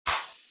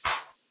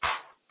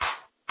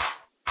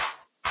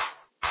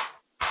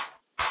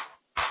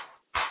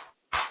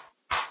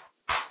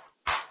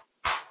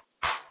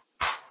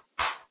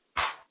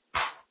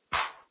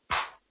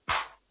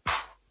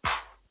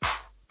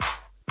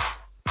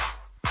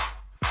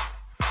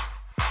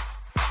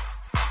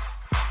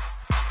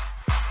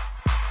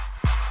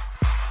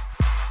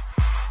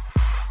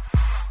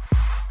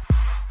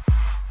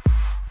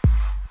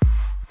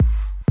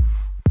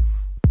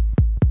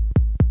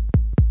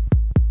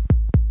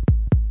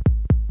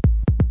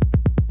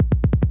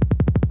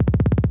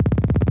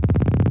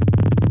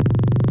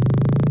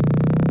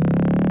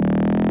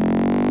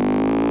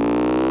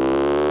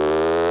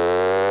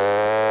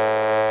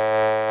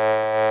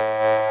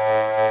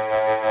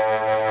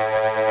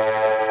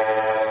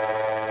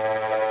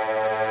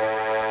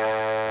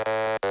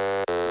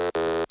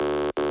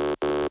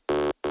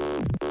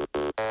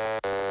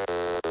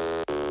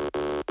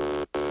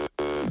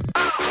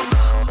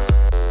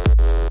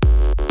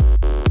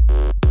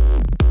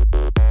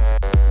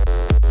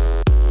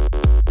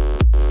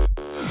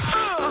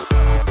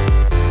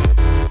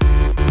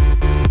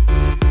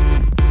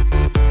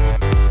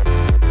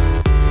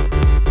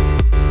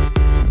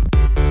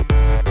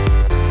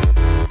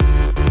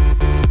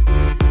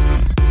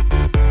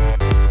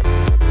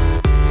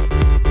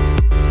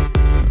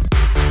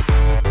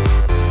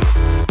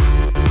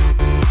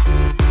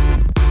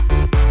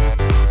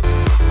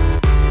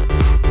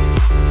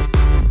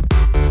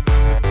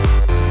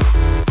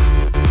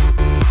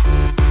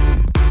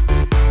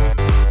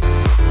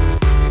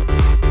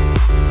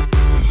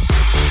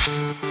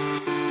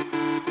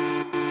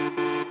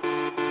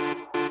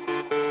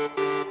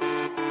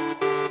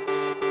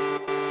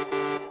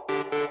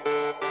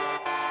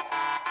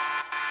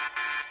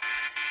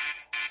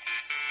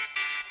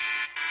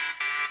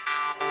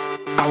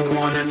I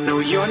wanna know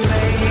your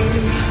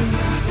name.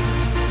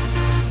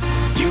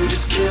 You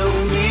just kill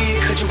me,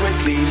 could you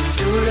at least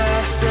do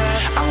that?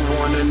 I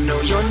wanna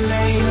know your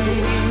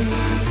name.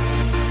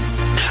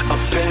 Or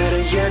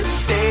better yet,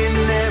 stay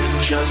there,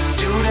 just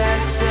do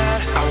that.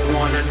 I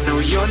wanna know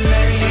your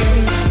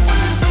name.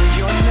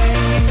 Your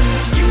name.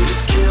 You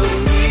just kill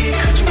me,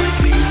 could you at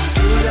least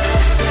do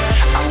that?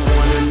 I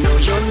wanna know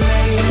your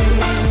name.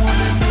 I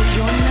wanna know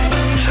your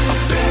name. Or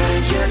better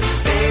yet,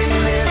 stay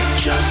there,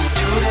 just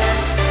do that.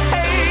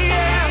 Hey,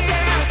 yeah,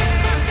 yeah.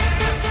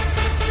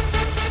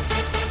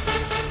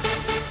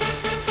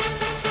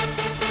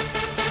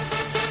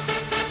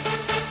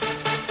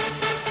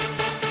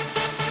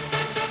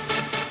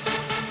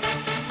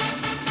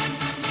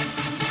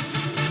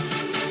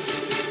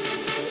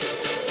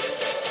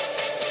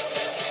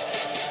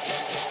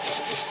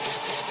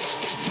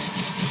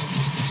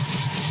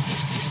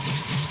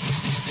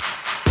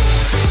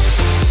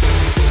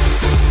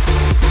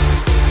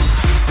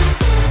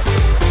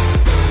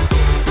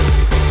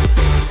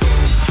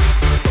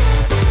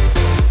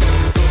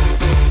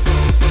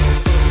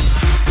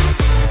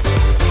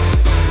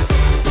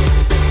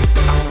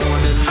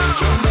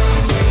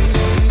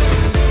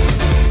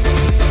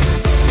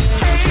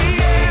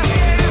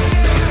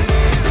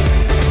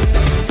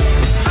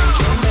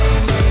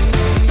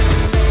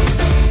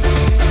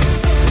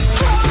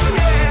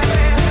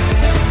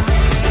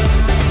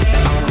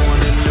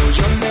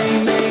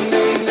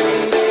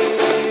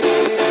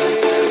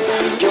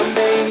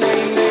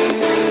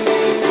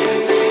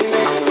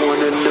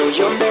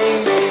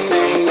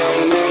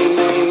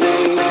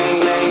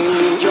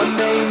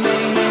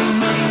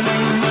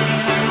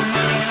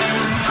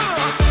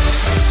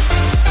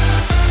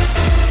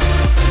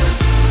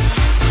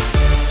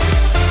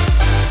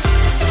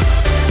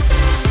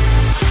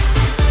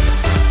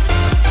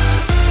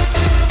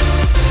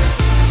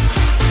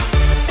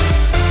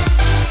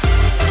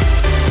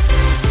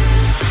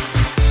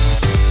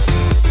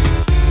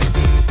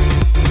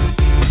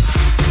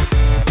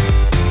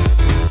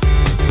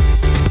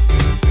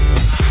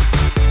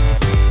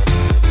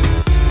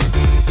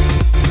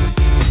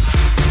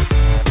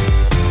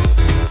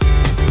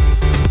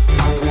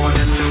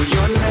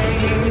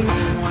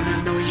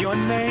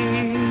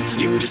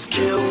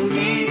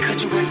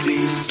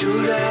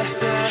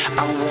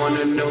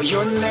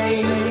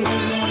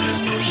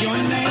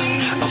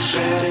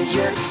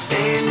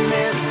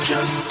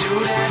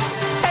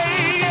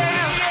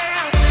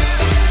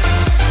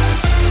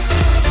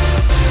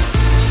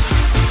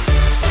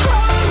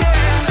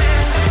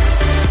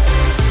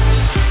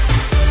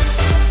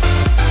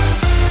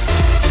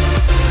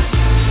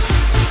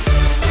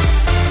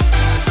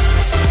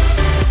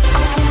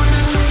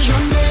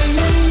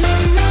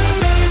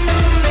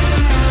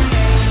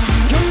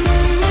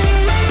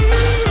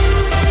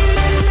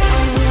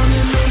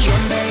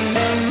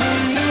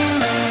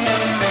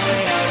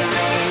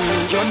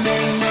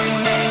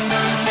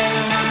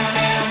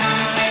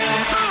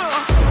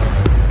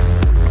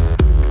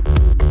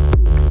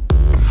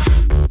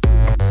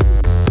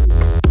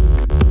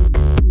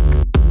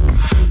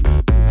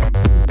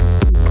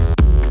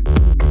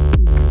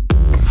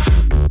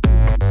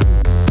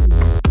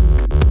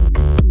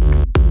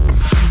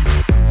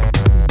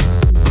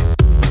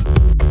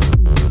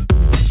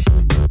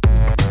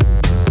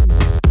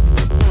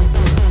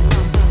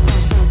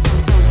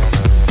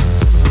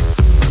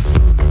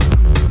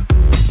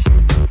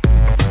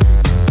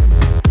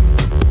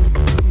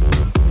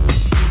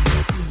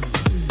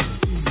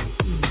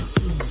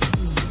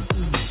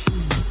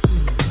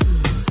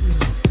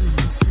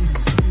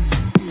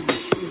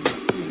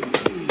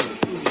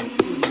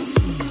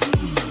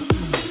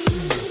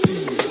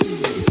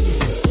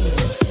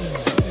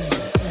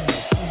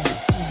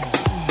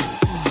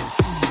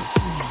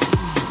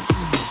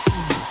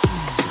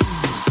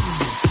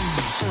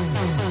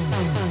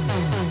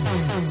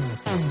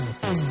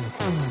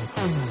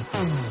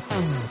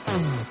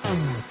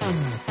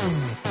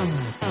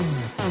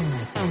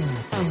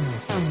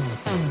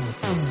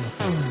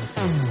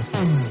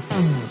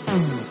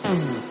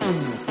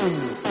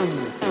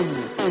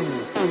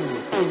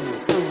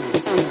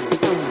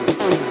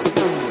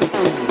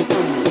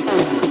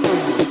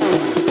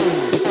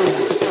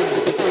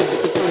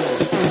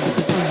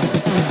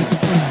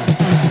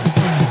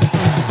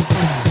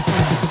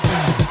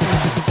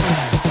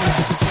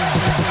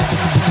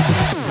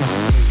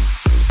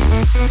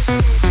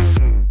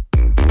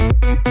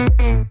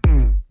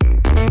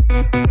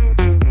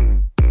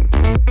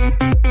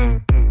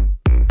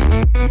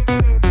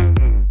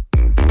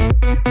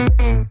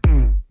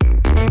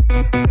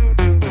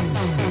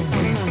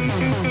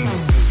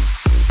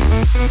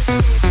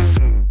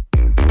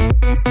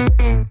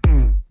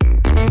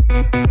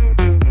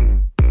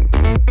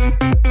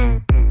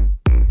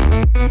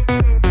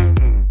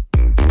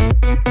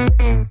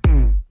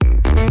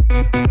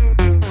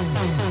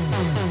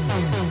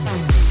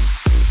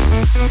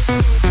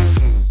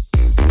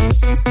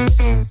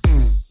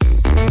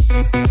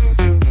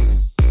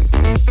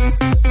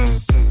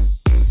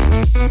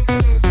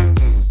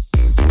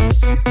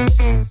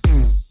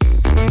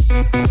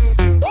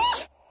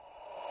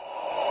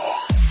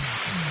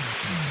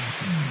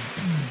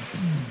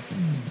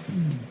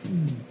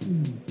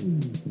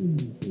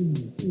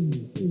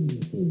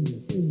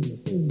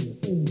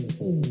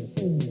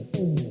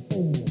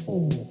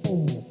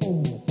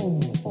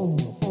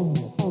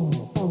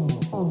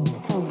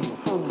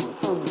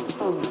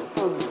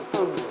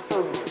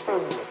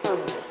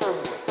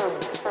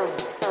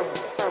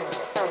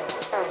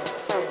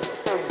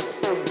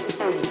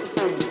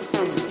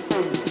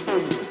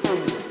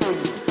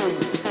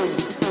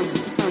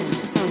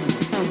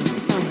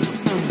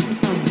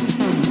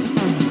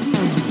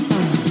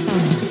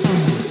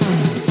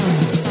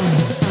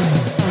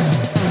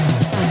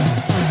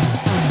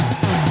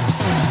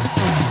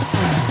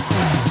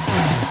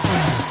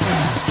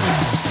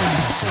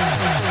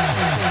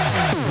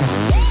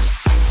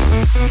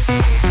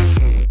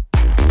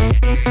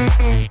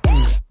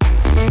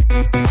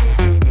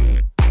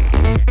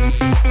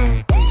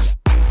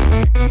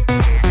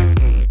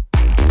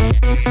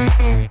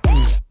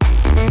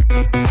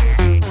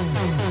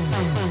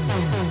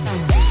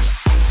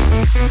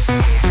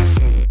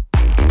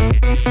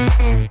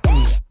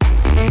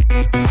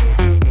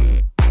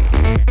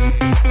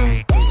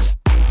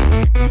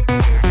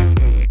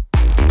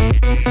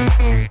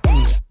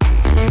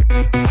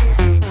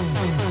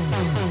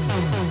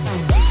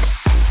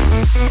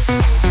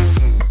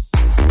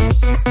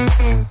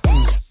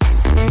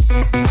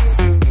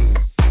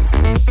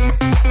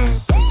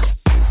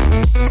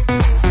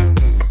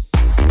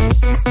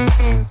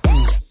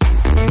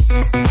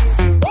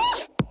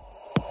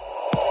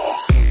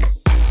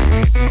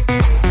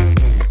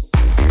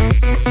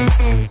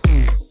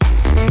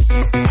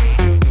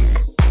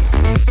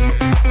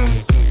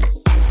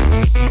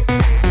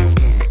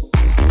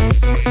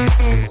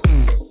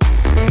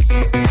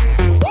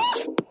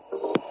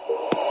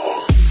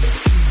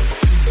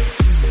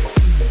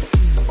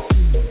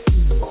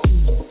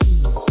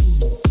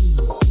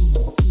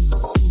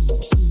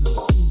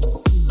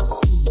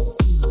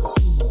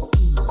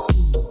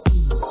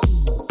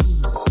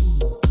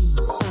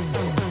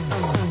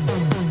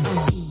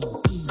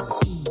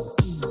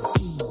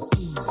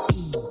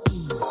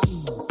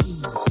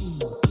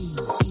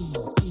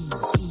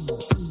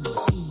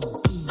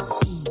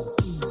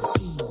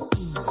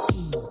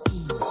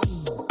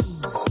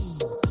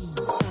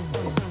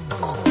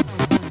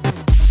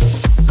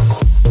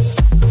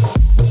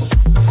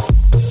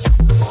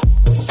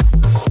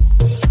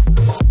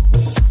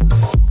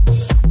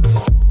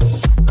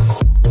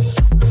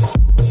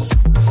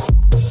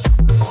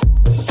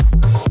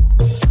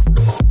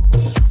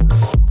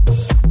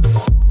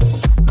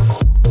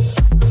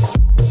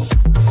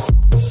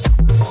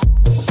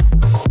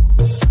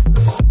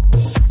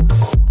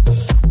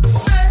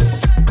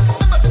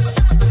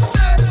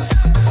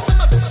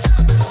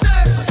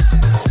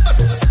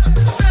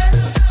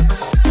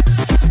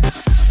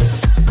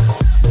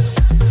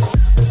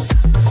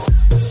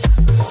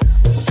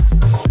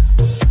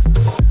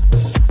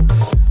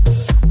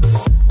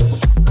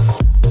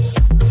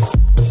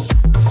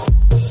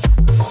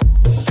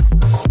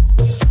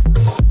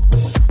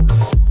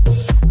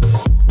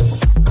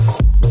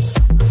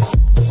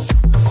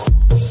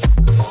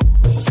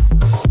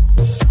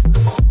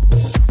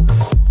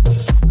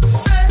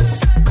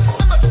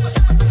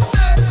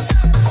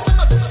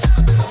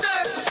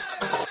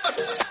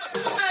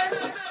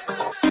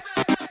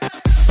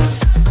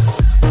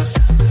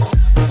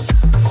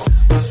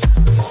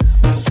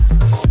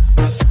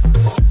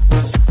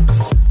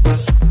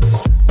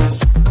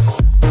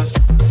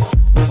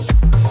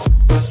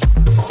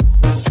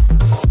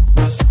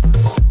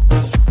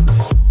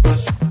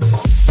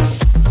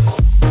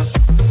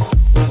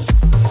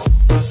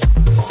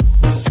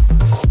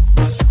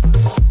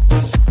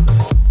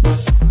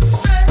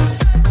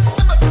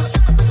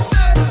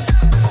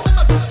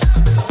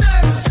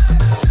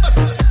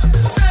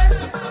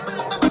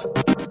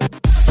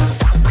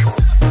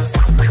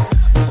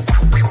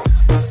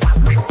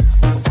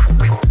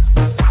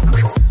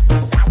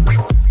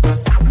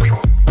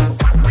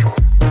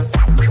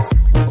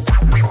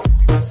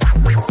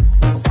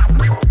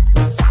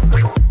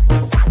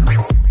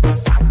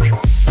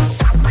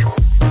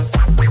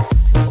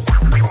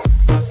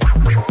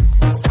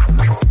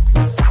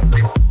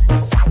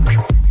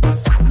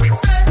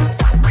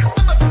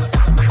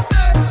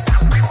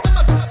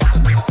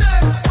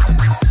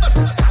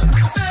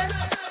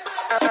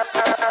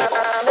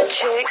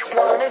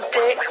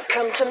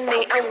 to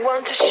me, I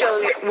want to show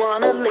you.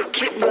 Wanna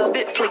lick it, rub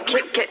it, flick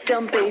it, get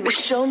down, baby,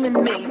 show me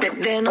me.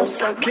 But then I'll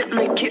suck it,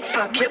 lick it,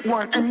 fuck it,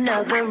 want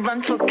another,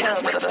 run for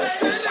cover. I'm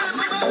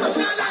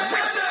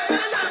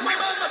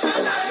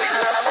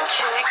a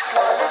chick,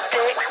 wanna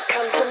dick,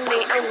 come to me,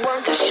 I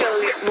want to show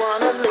you.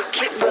 Wanna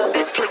lick it, rub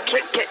it, flick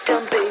it, get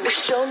down, baby,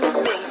 show me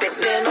me. But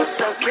then I'll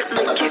suck it,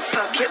 lick it,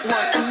 fuck it,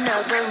 want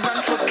another, run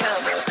for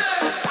cover.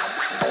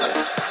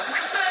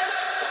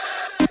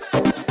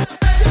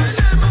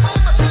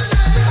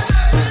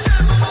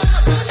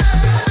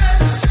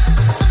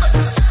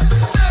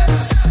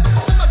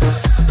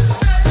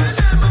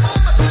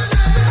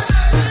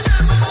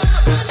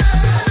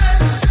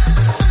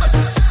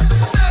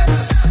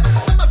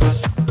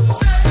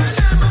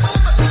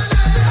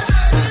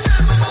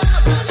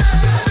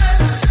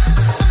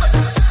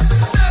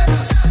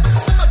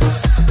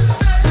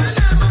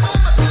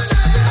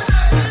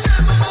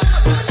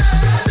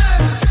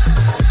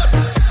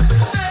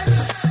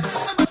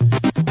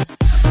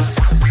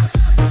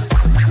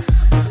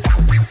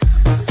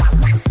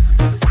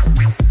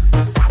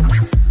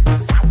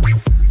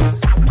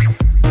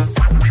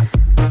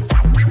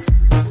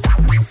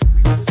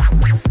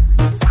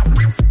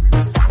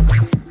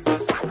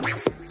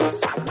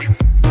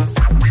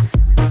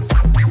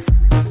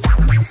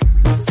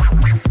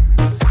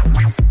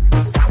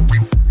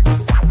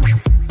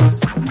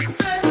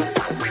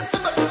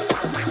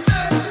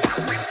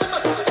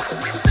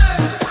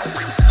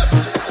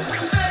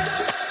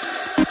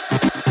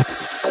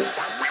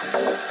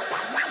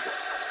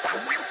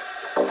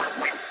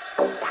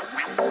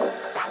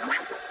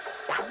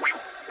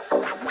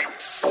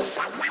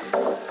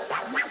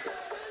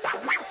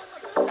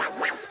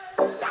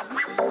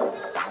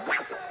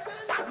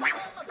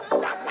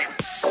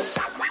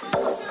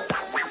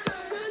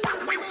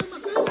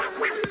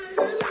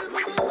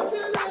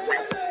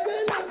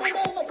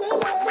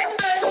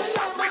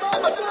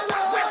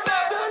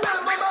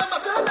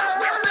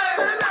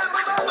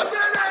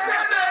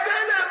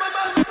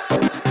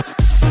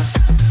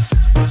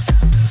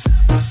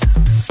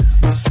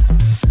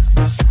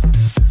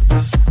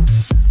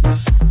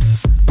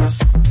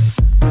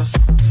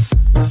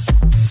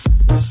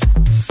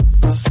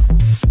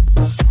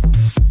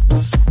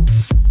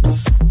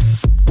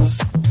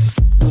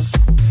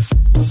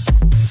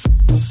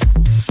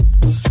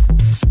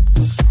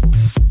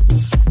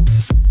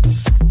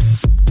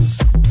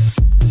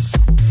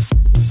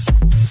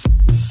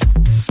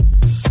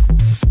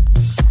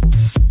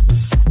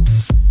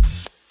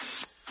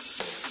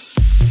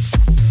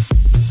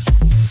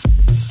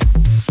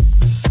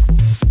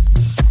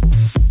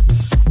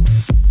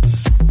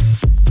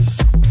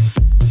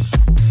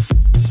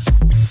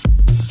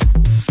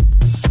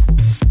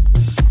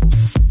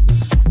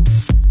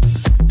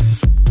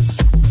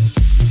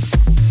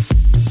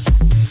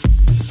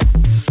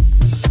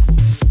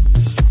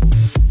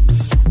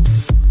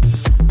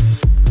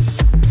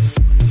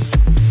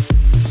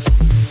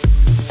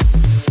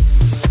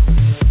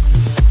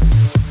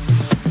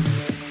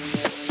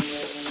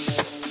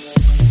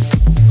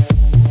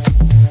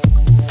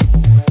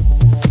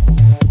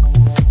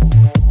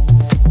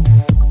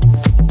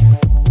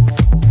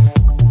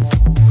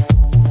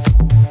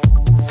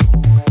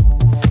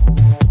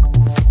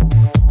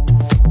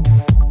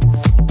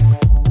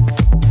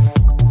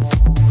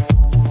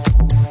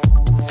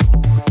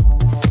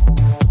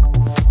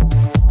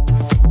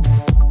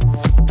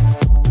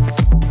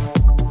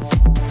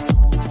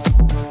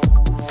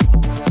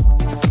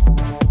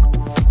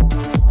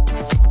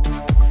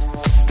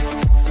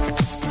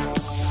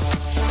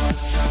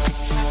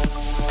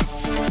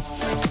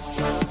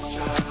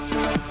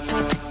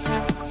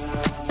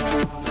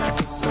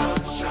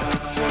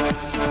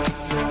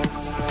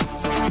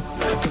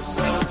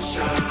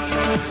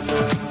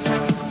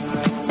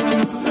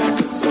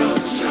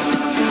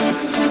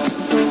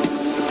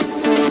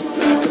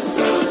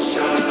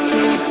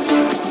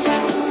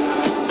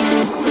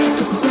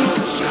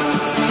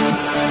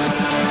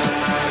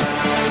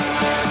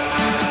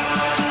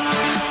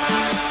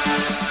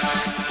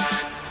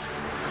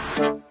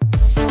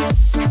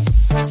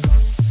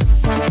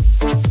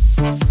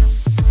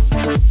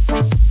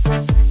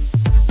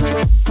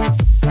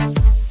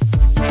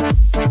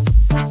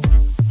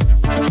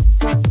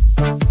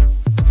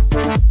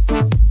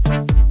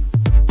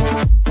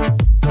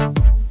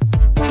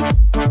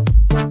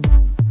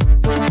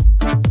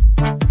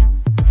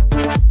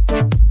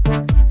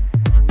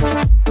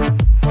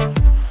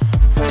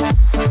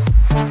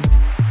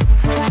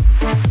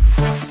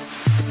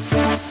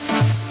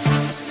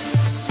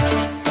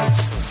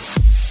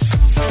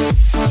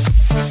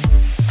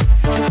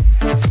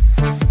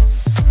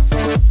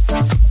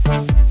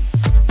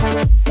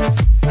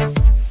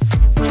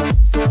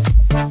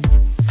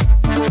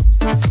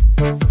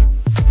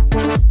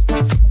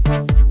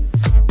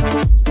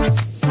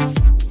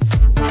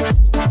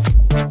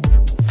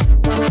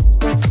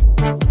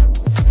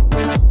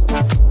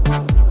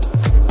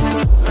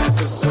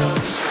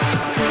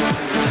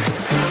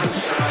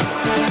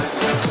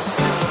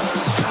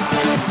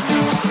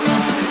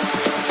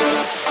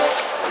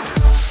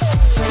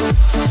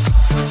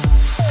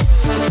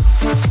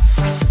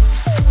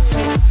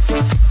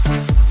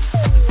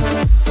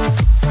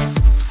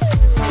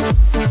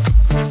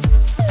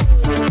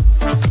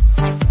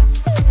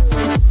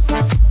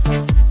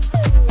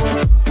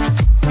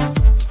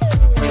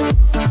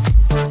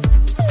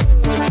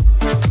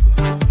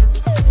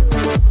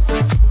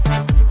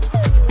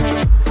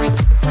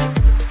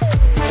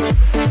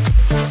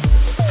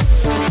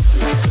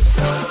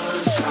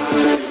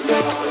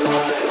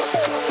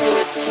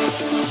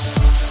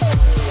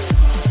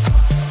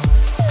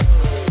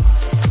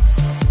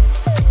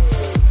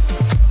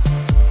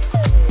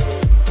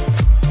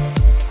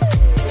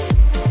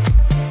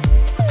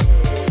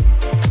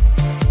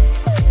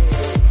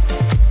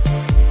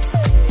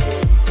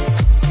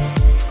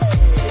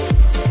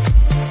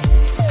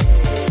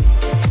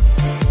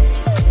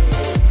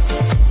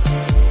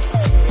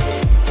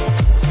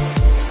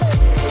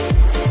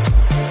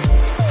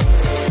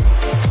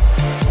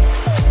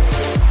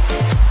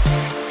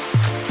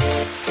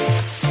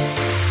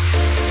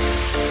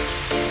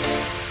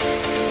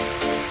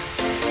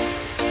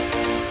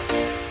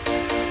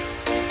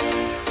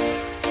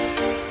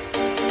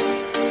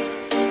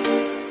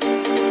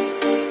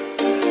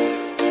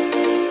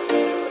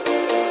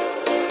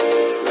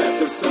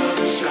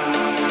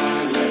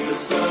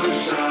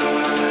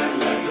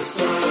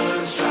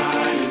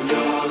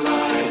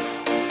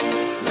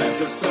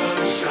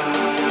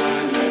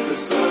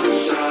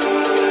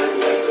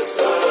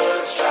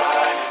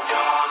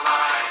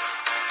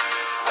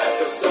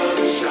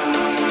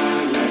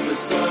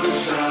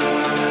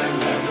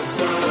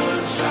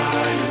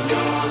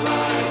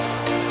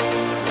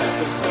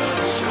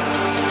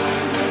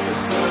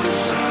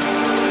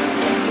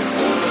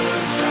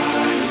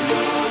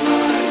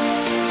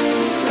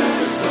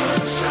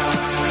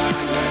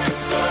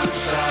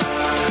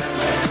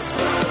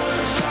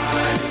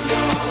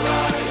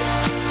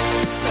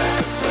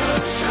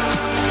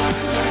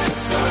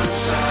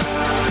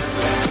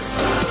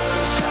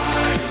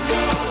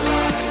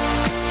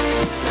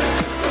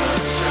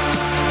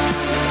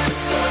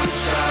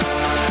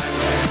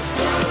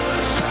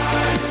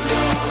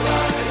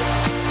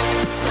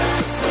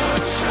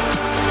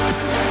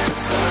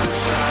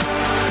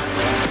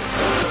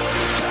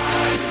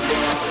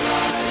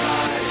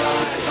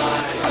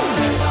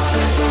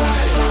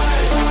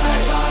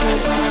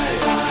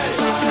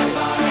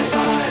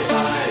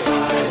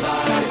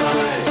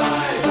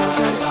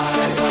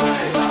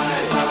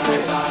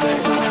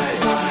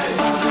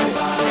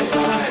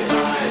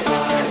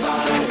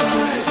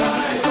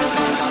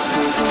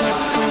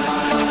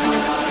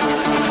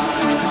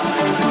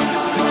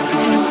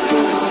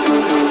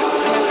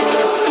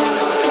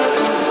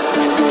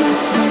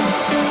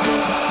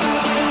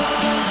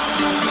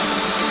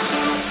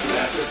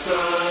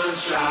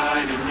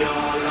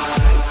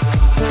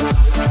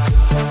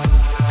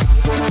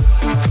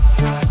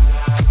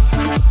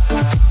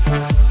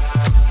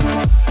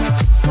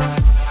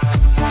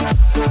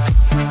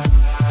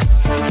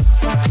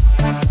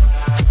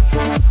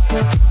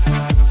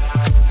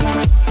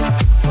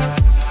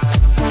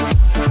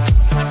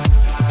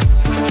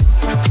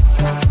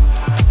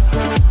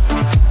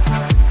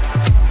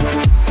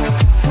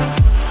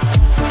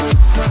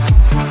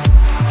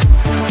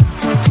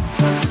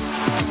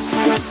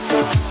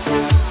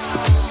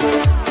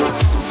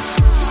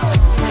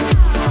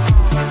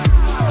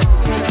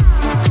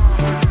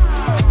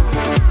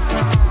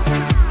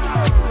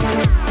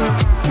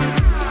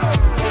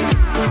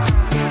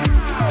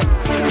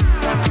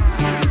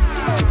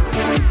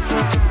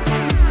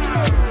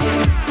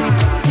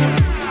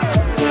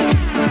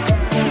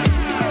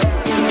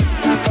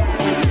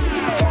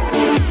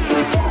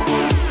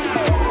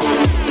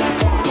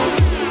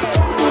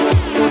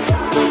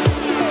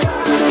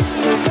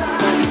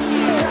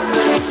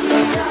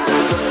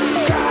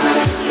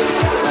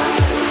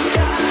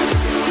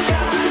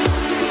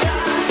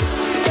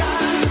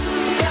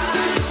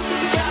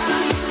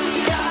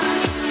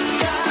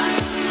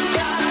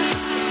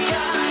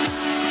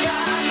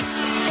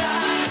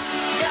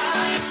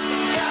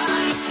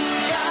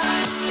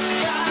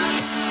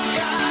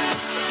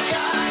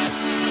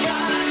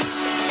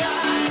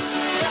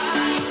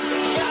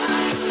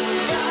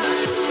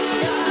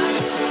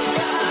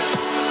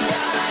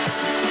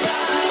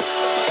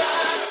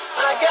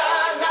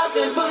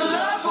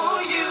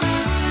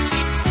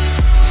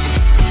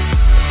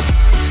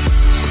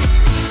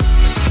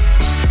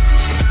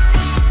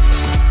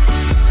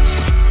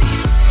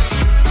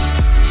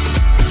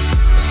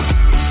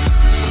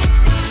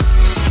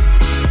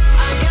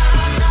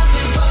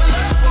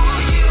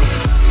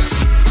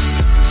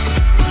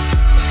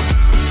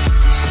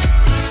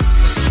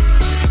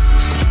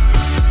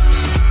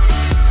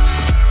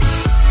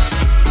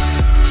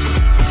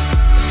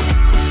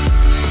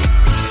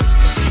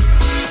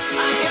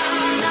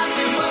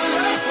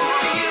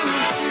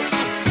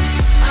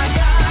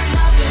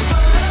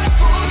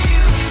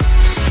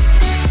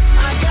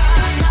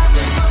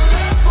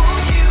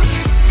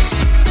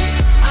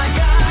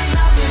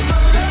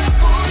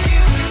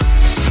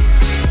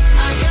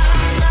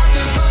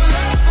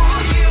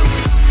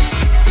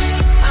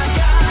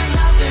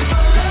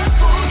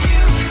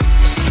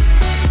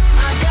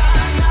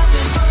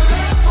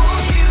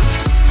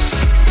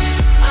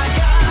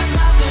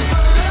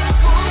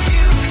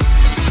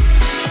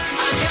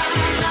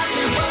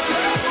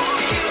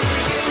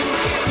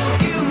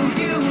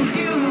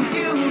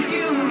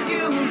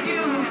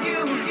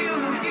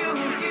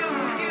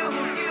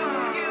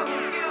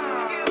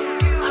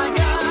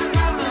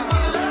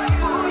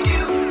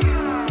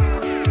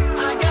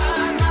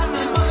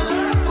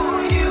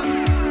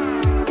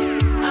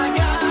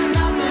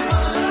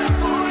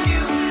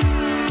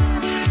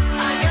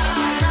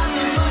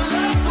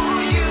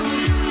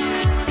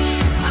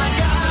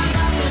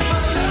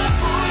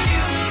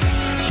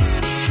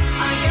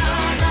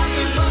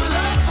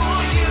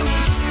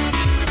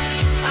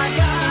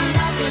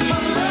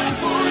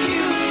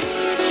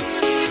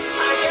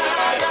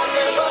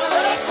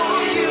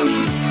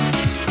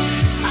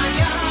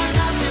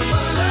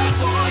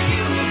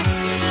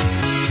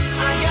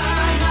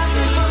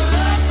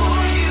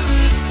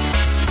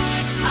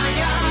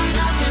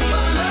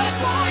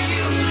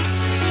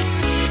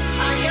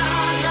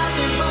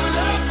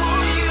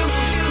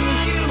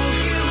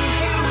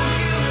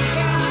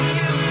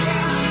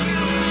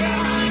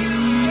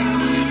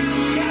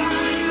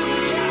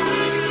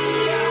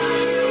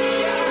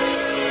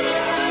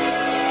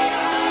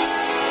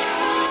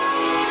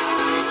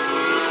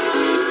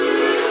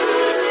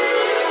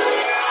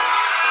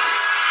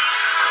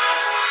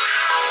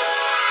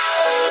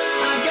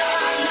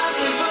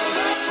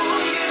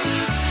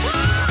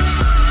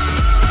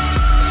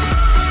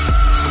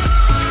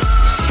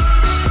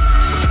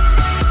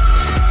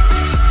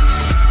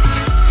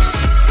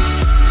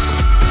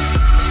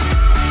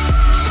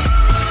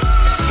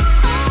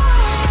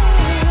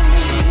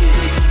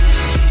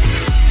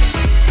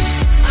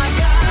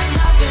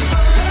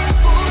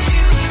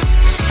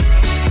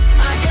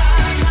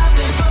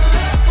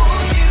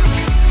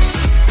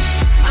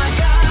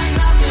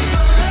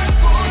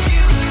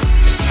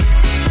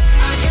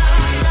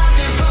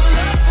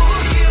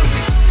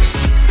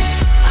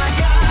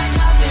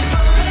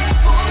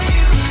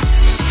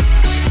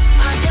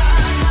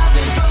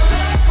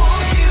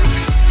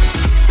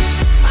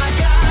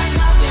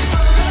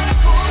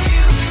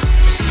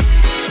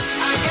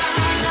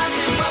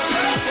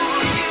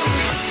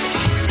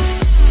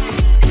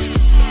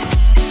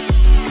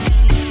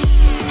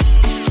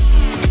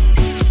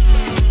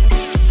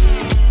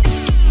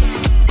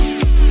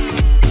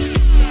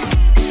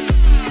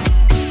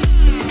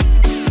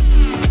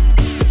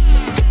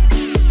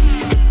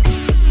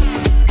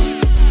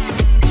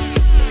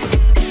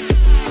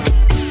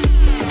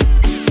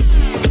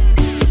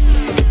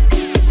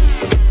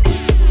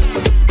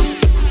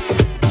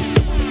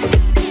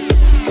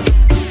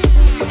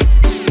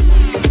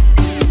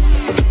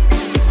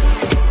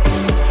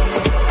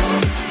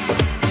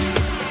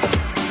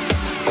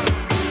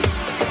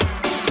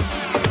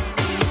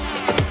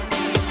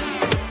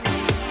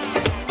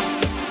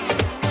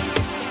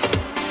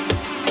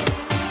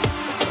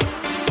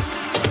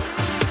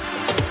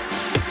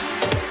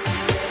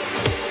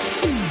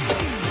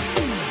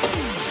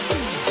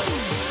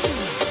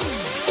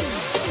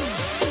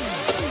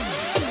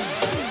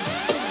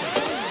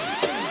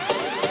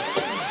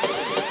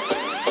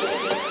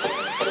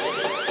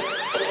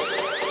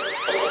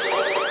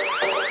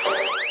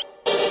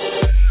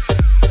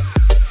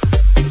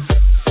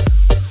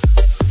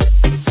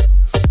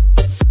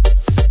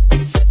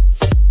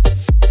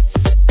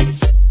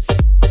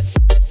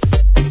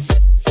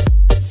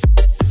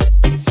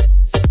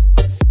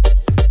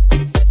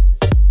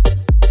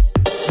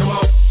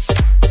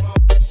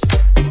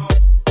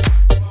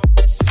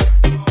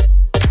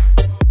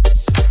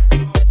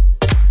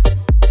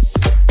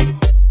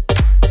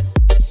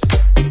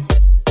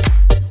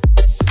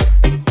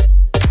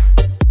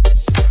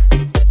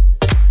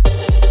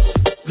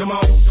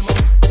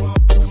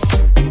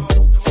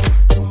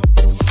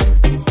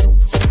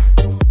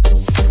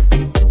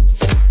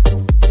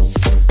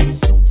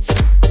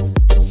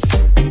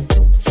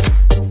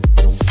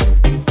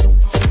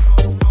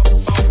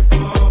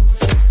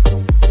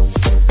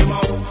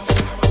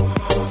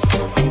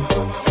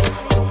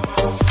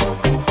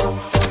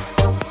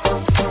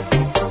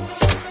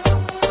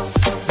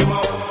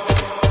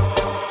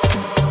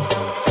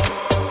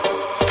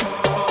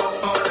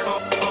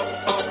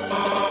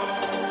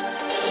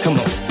 Come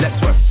on,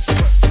 let's work.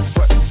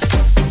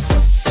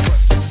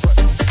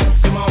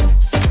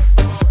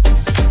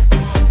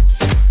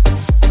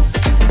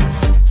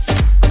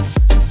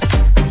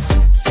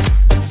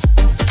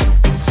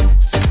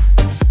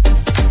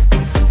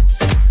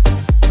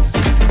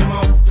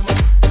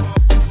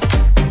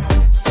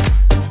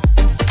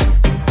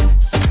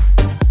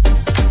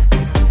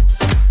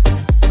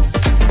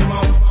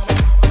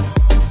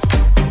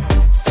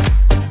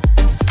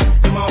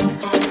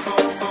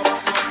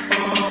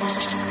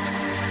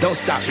 Don't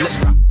stop,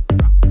 let's rock.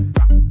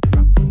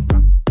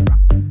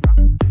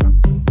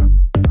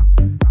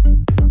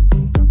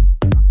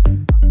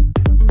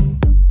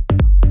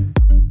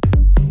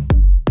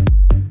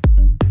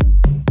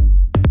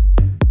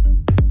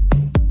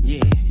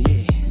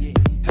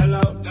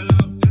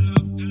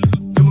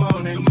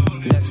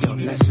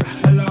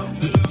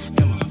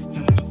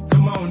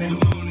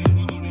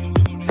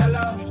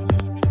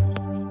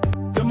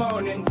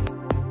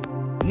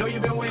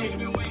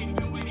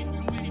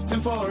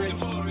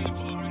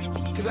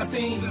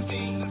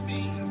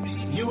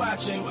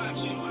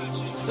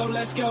 So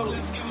let's go.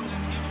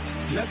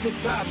 Let's get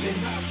poppin'.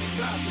 I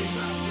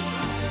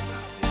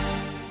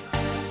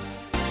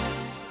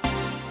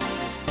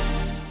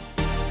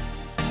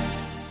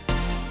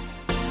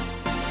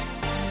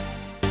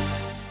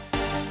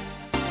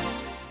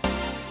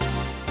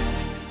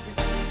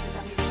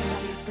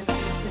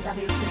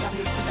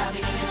be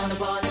leaning on the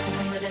ball, looking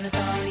cleaner than the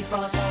star in these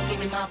bras, so give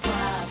me my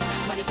props.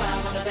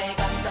 25 on the bag,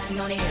 I'm stunting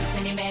on it.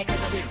 Then they mad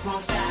 'cause I did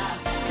won't stop.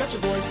 Got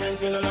your boyfriend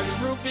feeling like a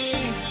groupie.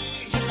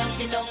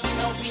 You know,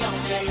 we on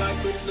that. Like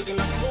bitches looking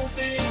like a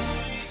movie.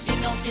 You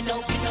know,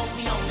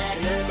 we on that.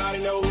 And everybody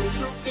know who the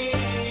truth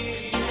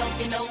is.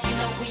 You know,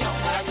 we on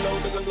I that. know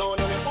 'cause I'm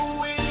blowing on that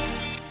ooh-wee.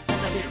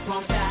 'Cause I did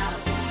won't stop.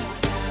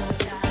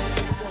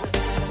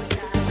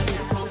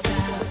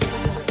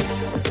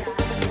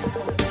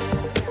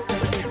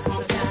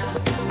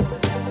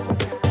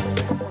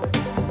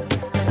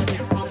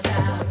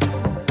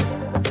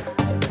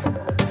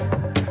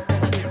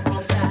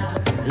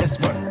 Let's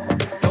work.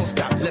 Don't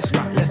stop, let's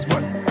rock, let's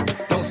work.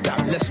 Don't stop,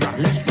 let's rock,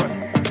 let's run.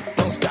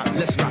 Don't stop,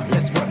 let's rock,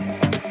 let's work.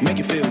 Make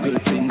it feel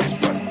good till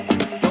next run.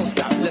 Don't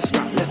stop, let's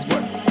rock, let's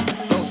work.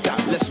 Don't stop,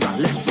 let's rock,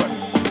 let's run.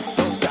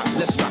 Don't stop,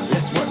 let's rock,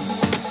 let's work.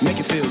 Make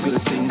it feel good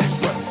till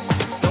next run.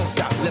 Don't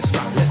stop, let's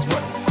rock, let's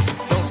work.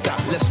 Don't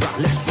stop, let's rock,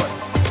 let's run.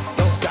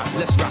 Don't stop,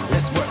 let's rock,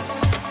 let's work.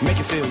 Make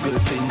it feel good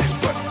till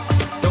next run.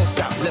 Don't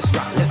stop, let's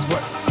rock, let's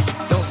work.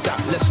 Don't stop,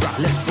 let's rock,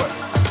 let's run.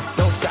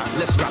 Don't stop,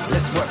 let's rock,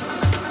 let's work.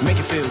 Make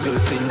it feel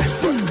good till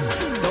next run.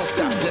 Don't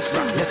stop, let's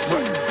rock, let's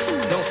work.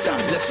 Don't stop,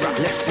 let's rock,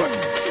 let's work.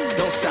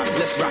 Don't stop,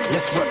 let's rock,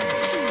 let's work.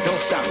 Don't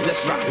stop,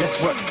 let's rock, let's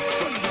work.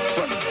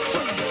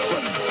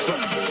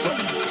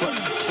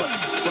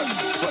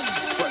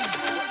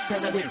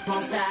 Cause I did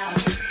won't stop.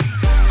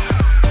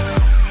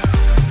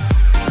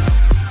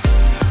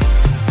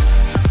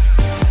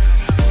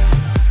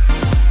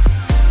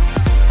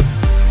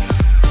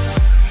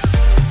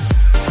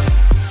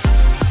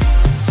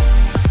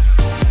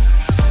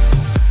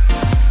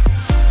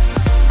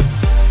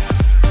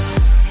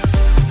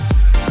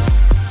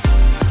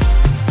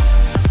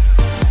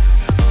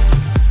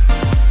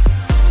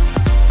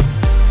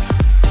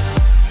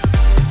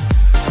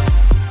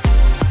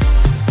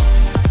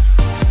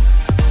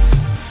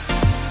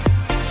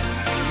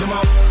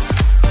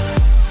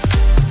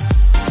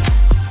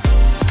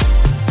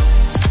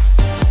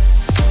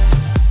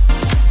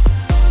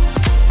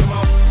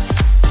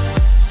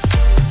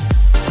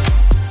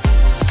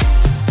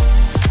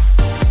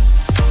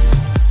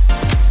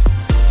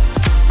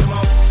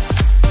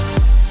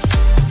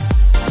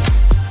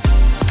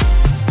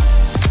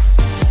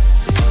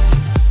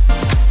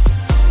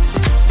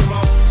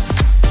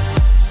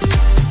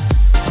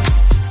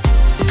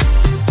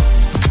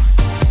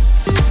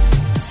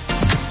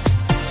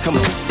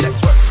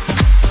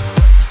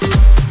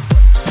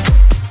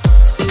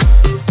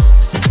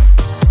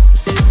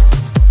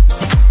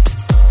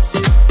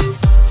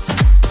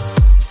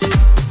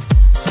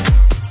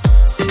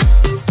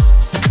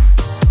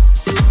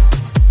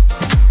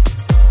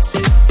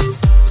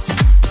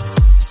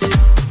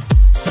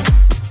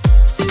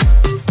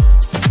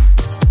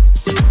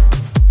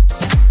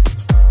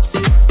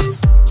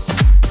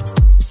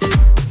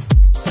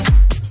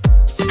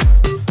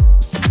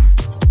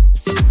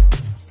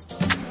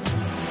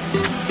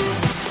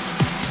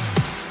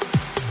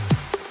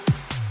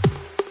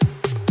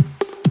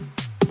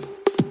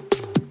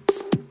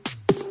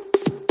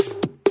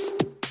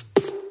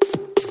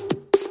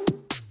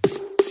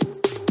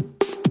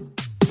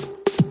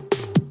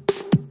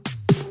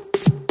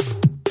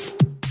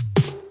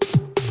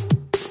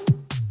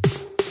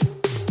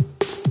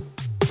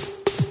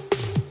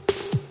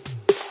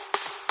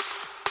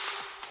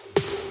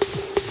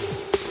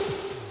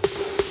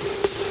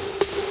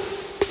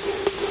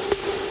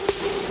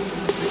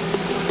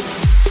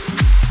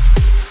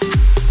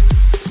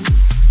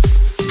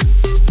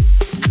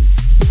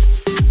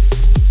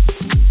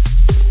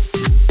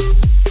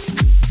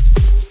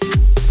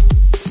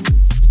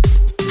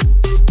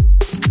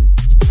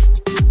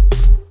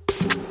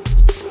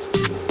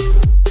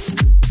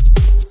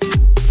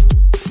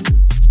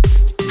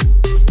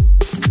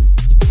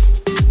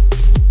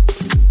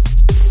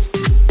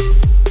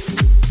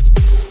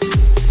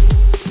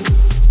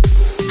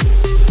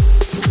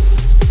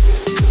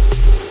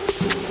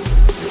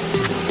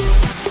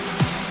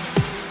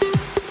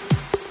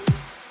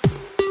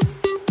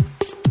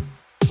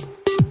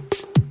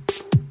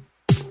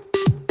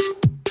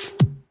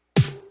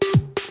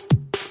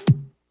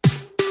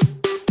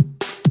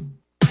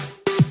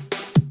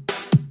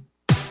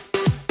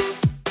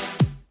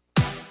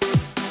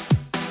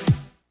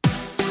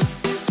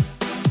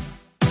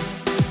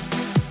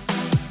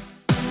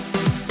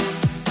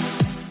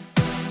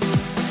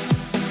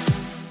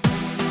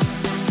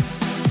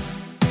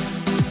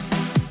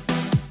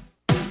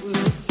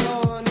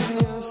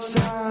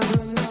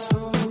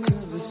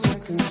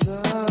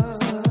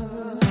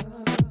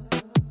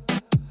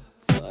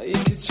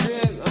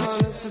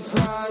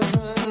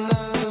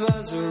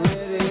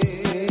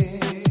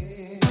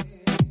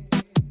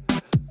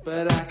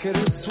 could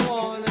have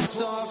sworn I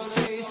saw a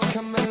face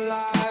come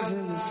alive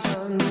in the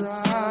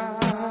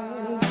sunrise.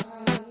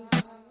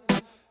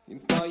 You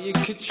thought you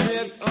could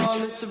trip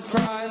on the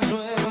surprise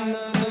when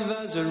none of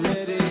us are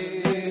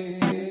ready.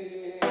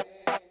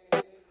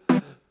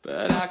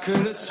 But I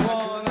could have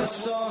sworn I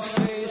saw a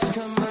face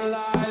come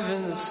alive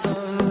in the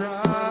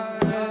sunrise.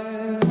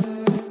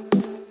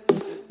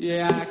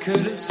 Yeah, I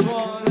could have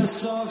sworn I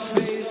saw a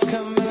face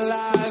come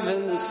alive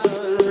in the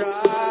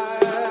sunrise.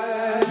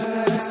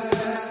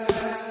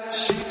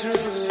 She threw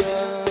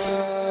her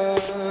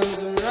arms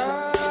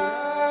around.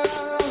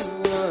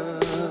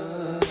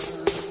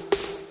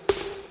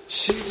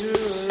 She threw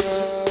her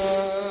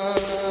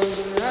arms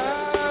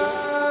around.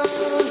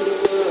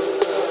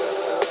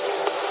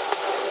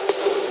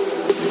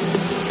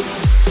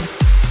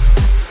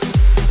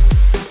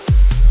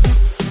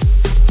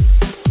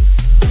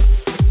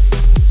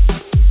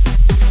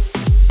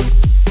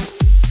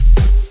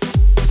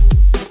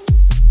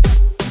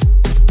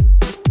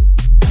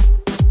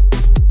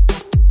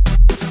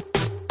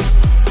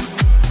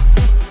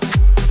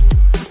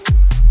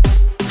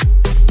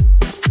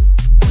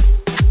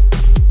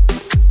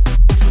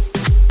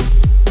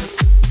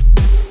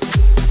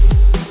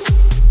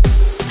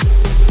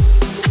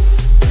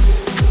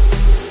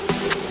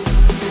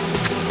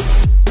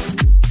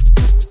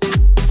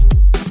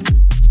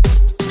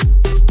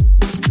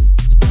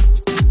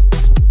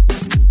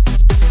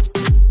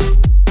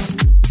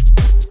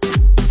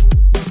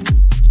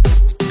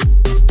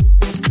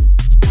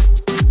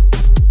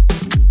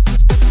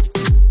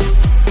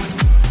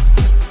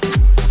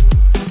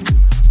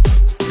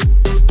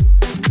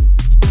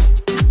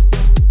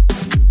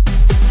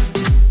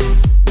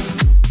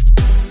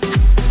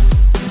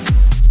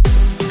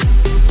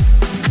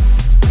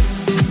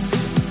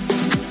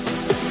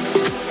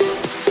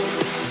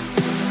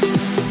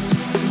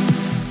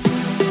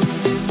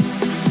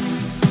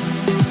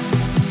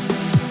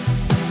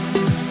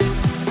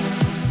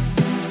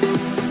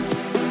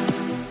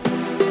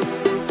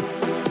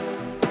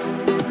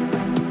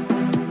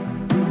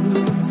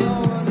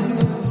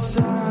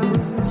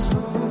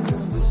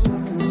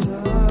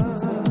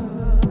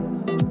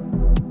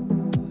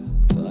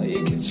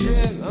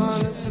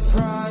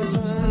 Surprise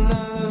when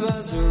none of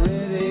us were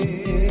ready.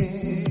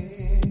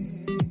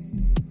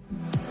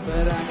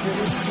 But I could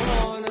have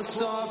sworn I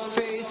saw a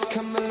face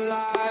come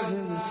alive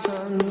in the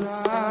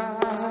sunrise.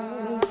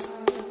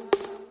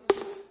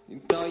 You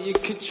thought you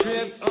could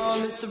trip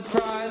on the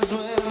surprise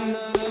when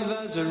none of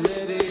us were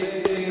ready.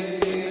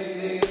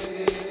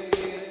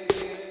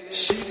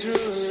 She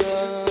threw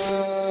her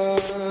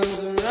arms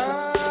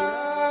around.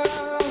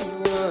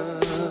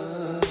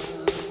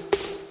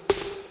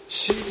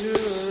 She threw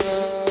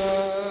her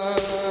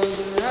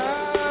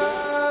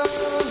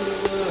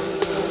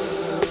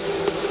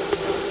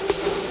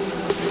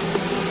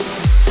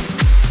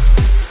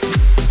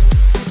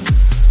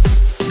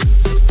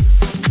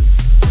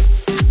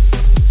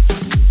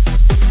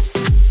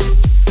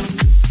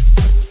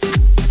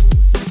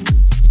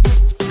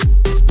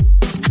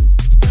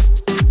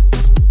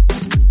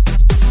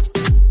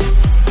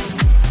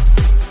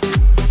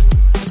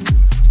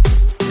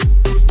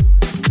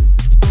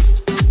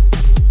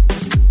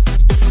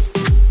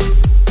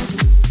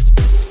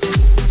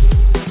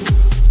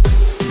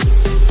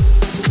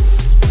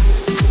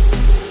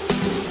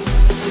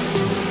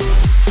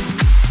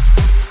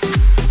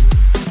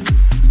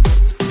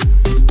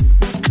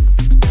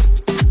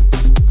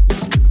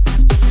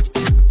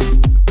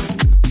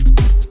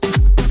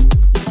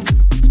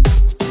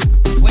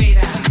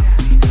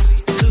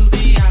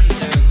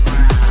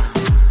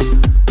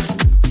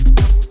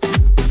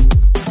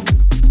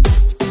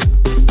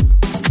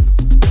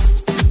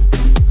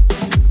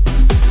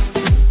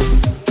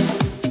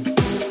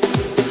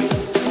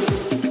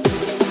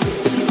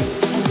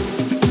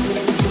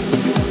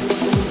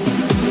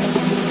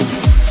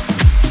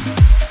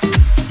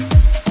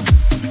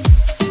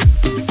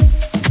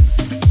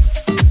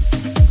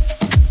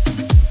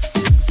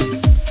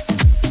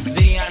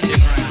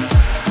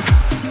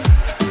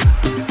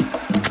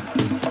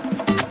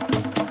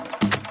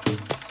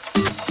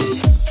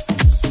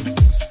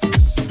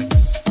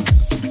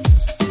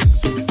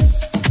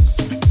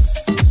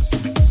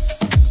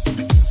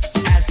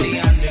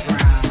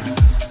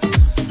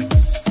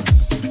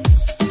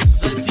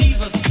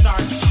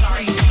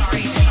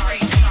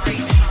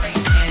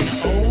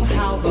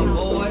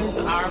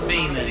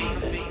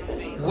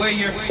where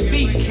your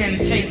feet can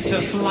take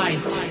to flight,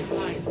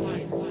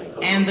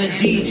 and the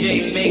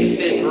DJ makes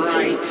it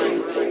right.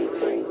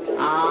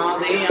 Ah,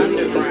 the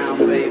underground,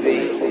 baby.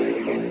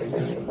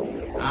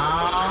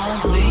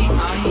 Ah, the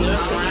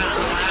underground.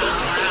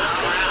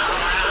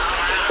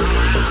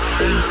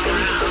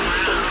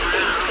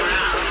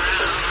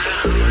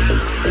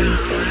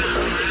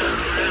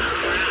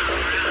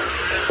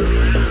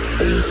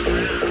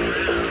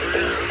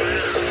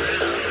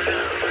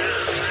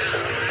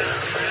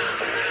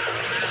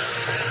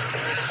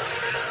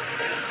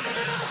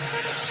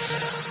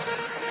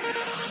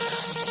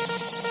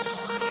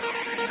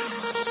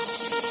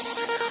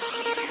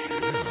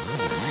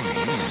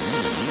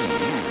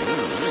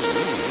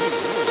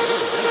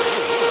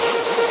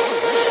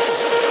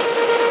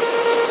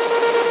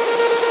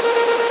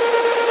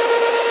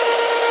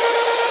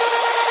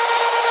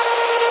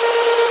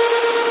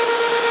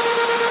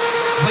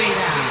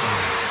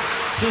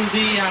 to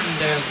the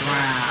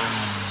underground.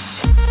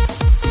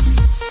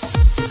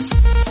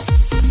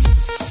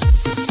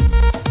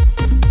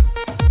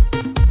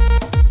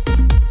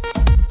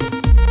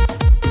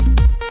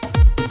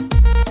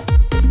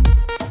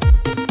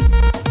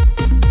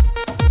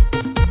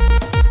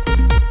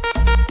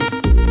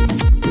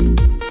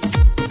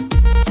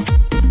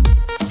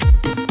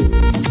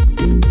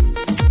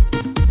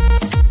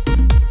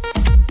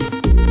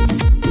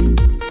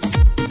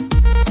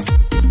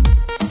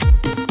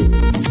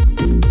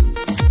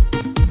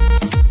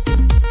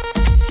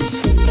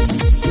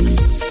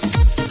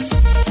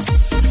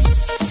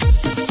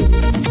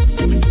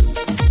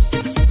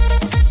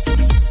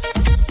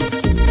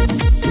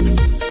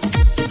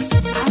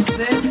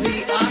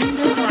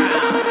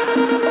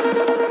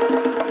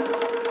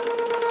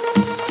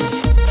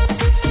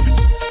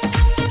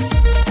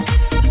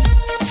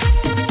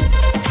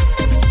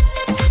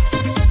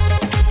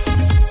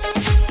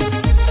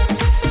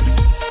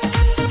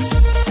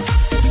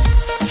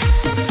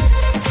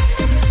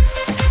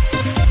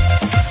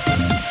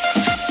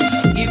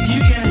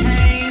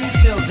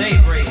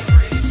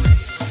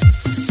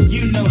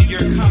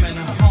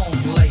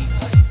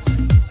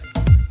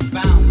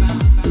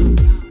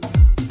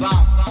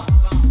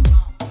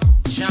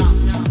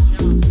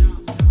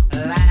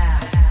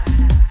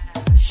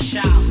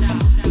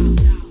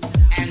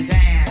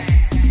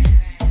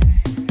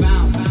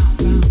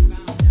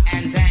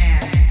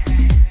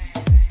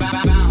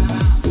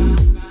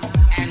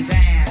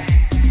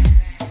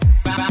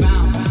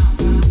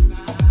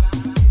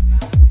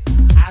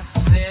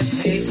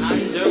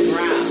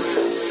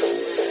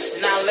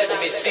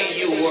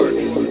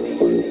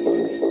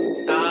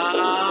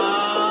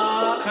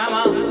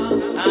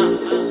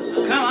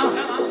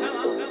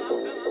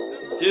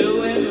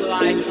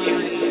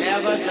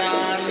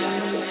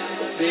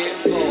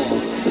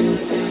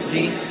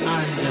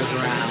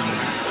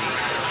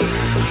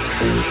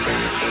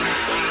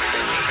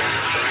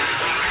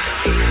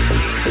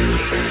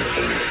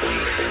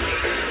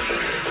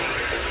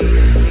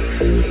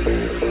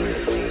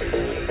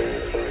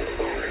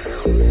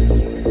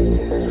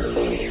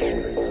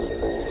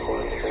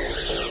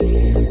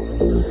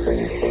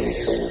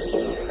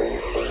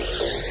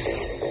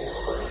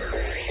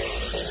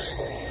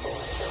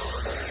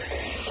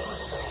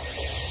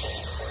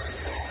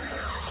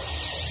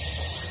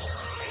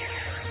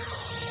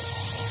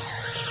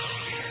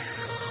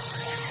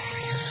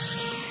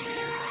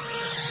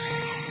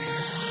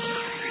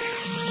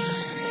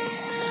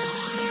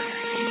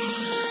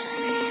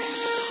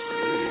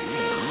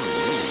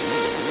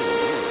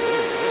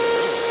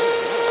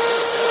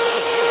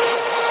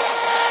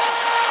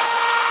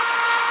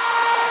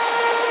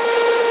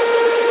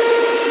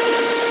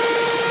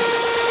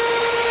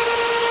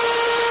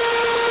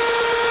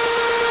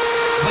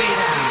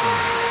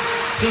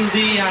 To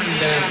the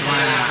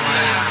underground.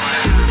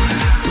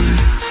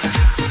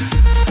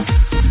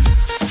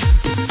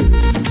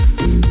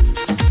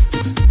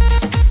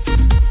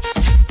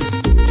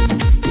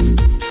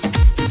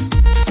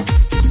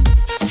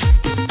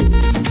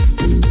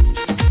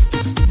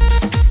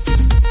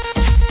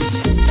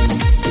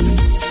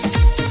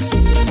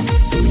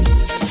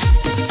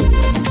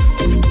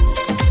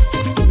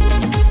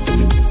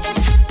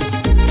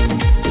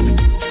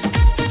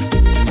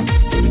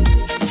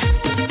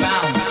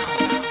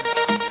 Bounce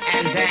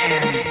and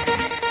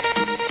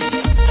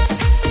dance.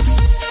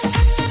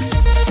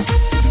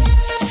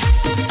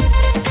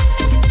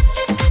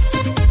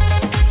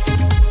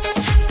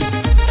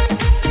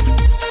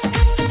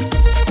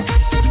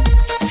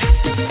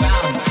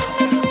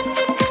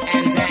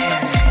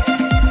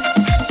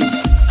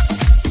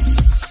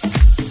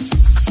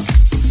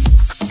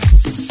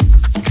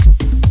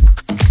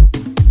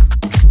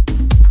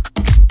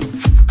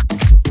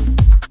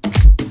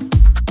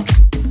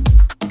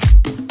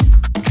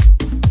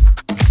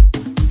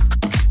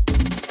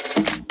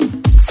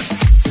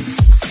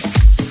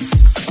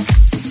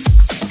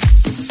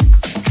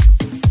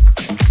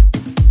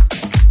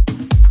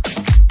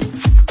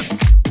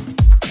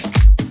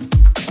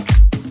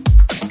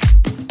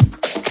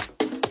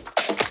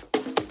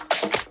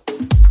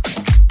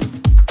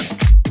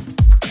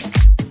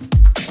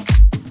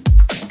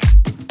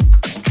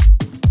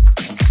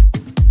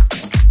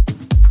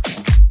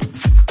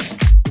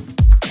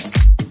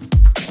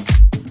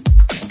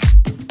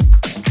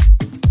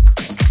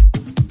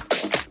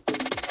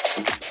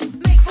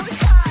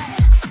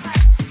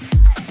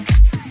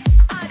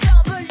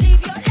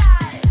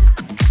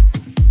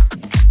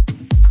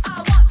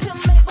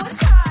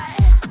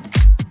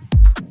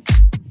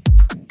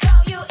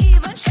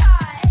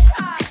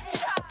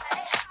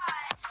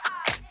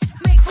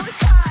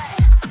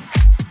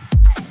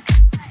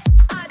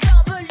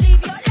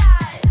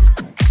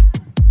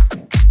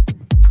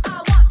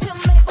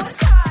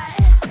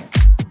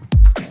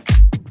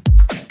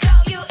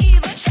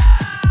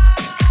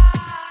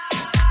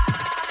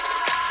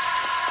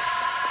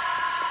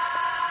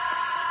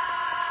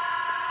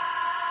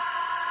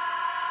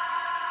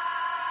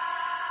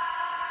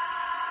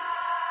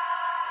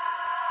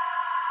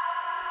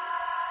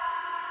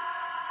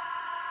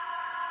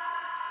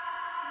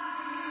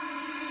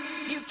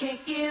 You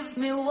can't give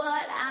me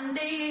what I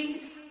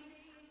need.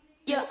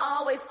 You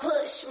always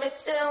push me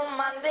to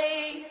my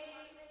knees.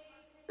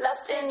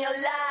 Lost in your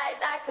lies,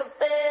 I could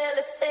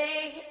barely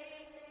see.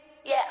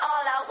 Yeah,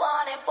 all I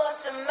wanted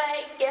was to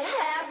make you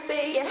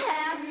happy, you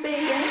happy,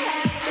 you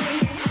happy.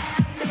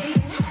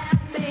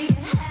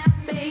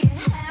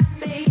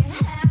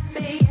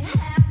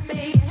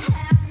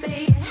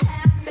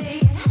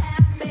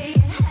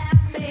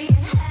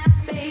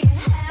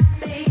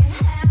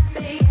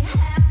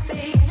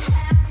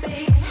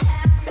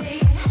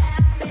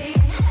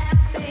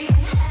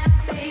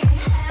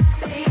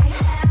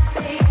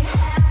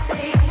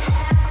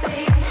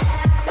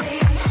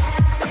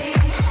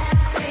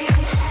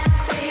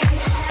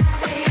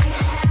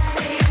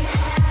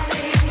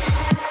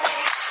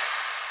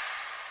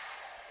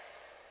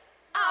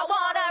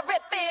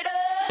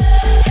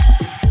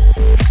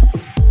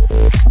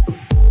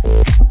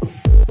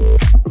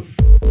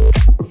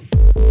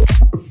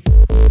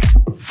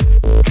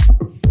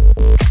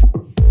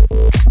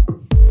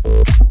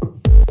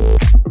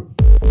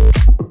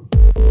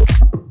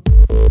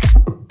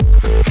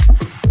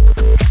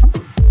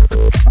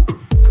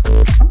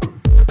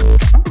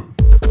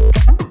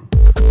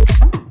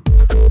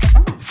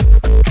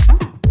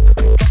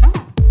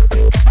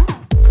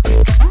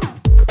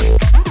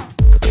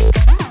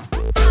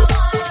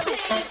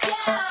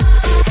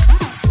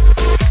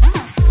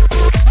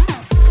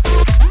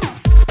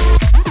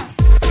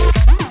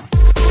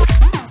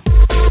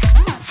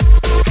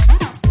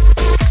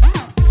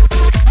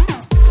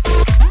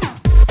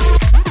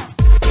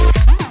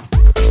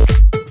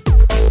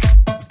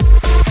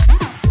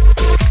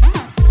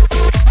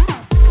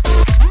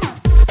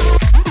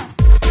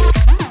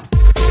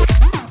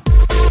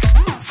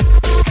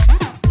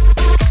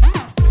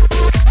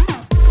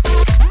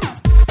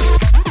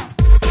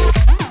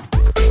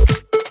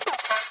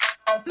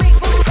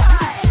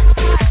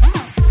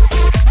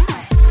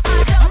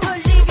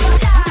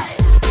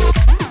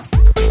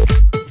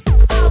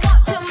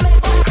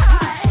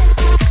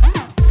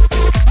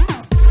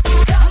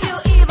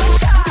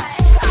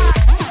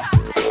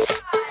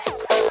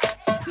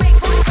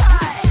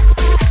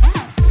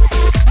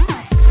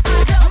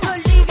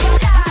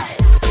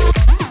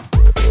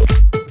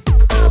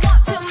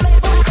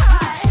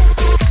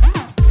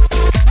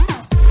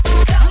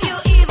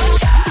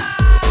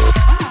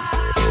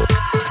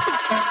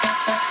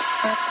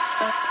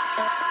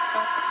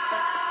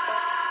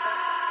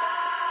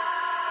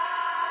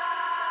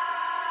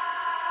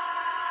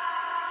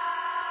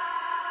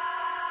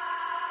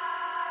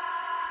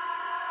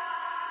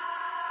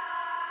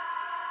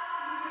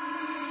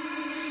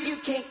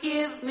 Can't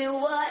give me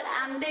what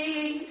I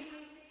need.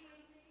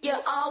 You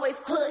always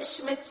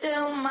push me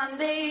to my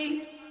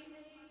knees.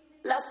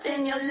 Lost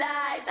in your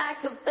lies, I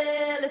could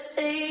barely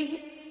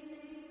see.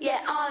 Yeah,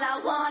 all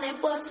I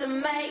wanted was to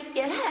make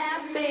you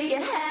happy,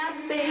 you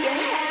happy, you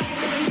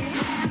happy,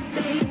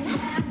 happy,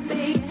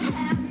 happy,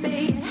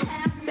 happy,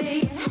 happy,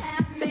 happy,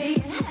 happy,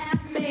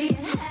 happy,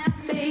 happy,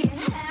 happy,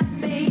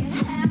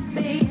 happy,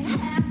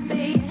 happy,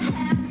 happy, happy,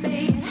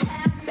 happy.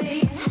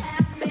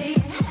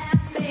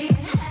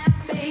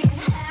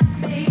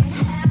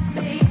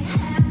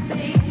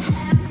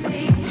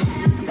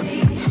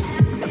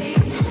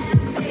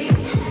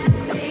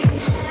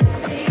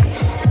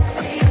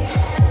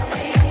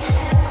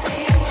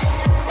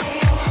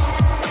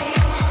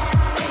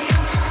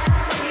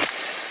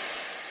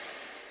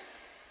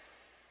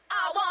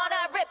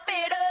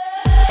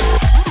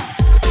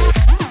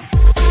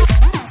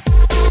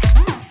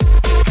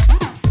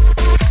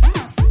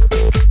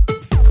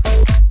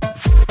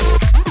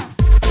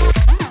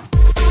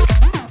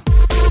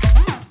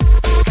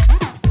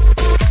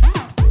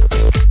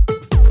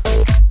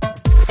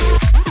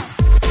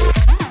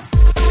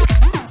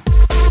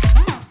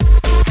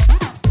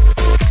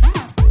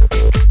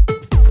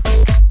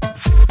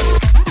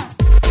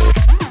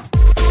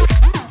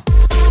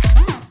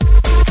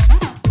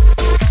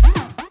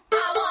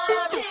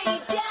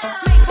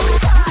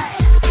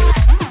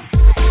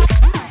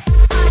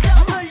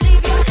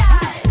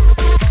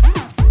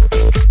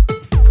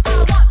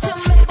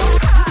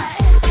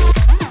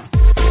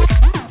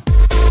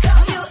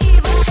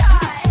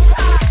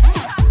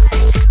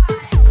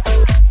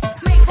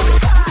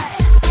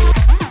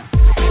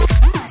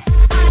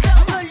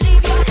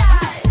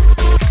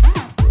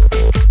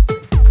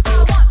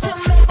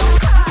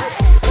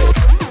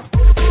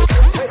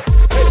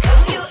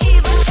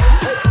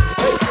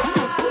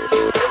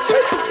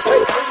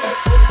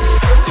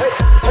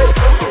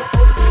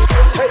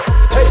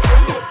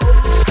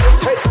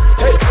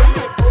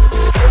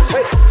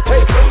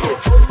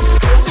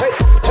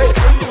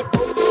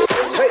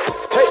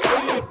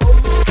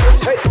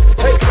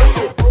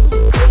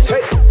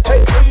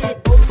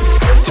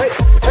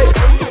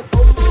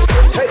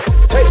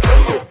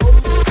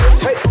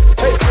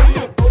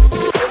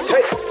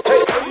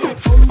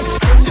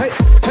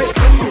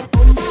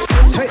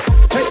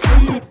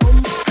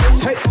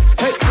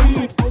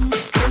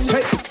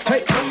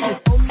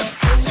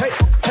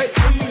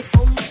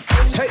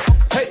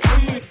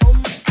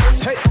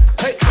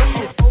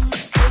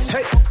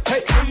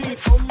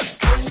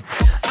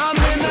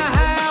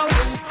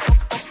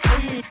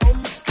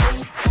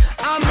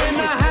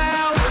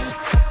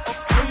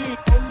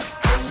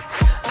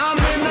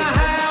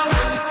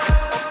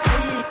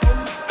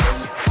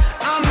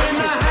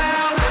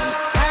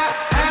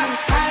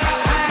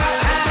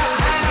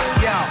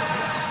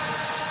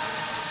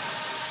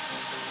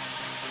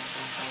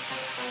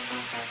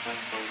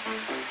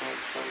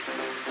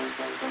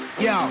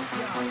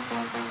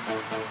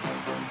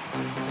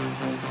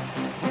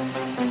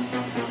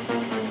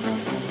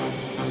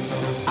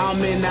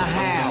 I'm in the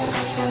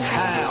house,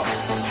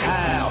 house,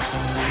 house,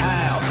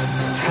 house,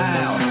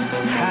 house, house,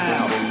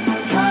 house,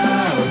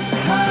 house,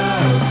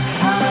 house,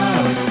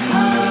 house,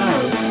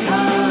 house,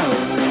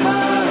 house,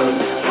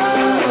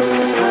 house,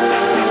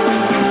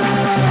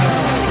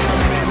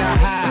 I'm in the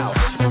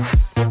house.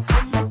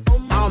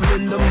 I'm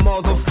in the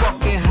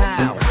motherfucking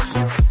house.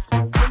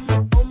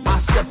 I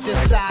stepped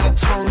inside and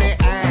turned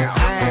it out,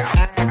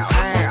 out, out,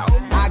 out.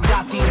 I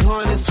got these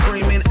hunters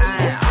screaming out.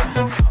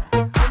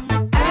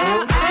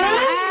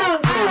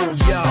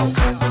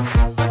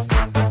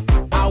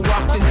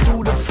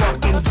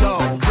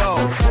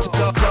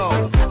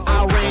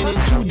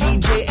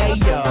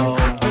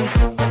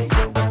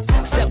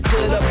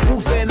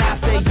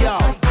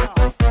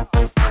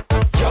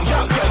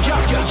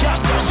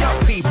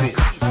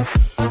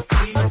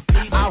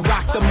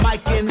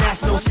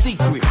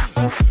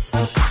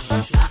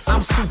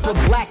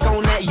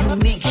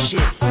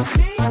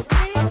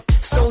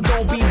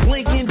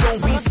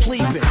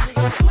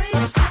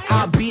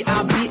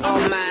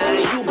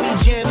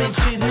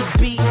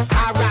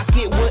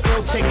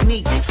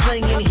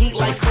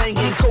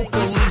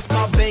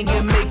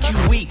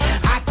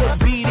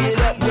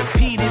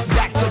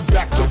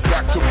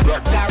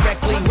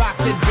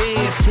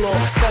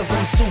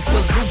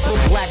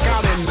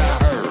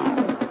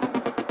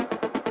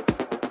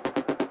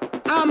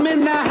 I'm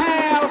in the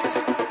house.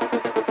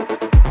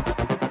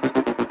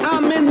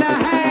 I'm in the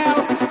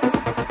house.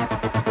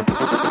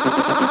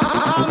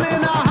 I'm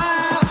in the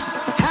house.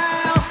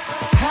 House.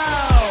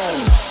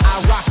 House. I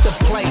rock the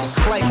place.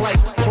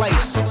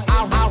 Place.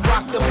 I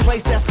rock the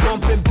place that's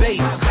bumping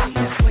bass.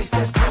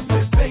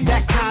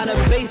 That kind of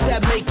bass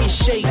that make it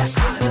shake.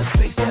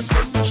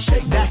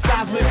 That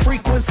seismic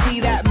frequency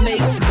that make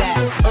that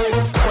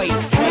earthquake.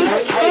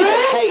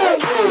 Hey,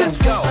 let's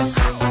go.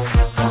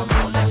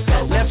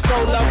 Let's go,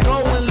 love, go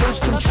and lose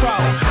control.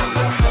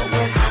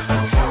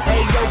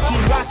 Hey, yo,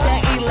 keep rock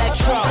that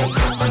electro.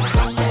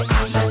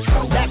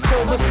 That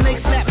Cobra snake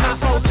snap my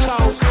photo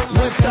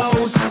with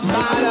those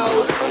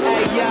mottos.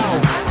 Hey, yo,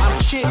 I'm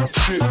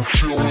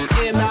chillin'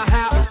 in the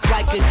house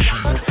like a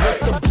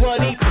with the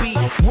bloody beat.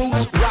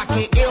 Roots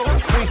rockin' ill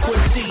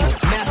frequencies.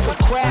 Master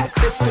craft,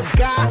 it's the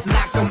God,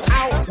 knock 'em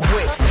out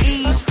with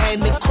ease.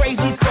 And the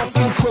crazy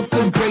fucking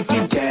crookers break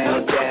it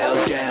down, down,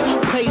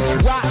 down. Pace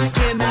rock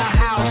in the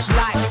house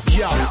like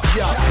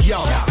yo,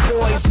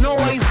 boys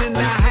noise in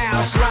the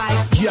house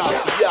like yo,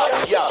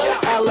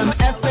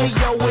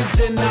 LMFAO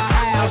is in the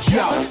house,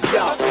 yo,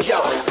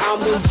 I'm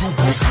the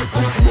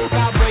super,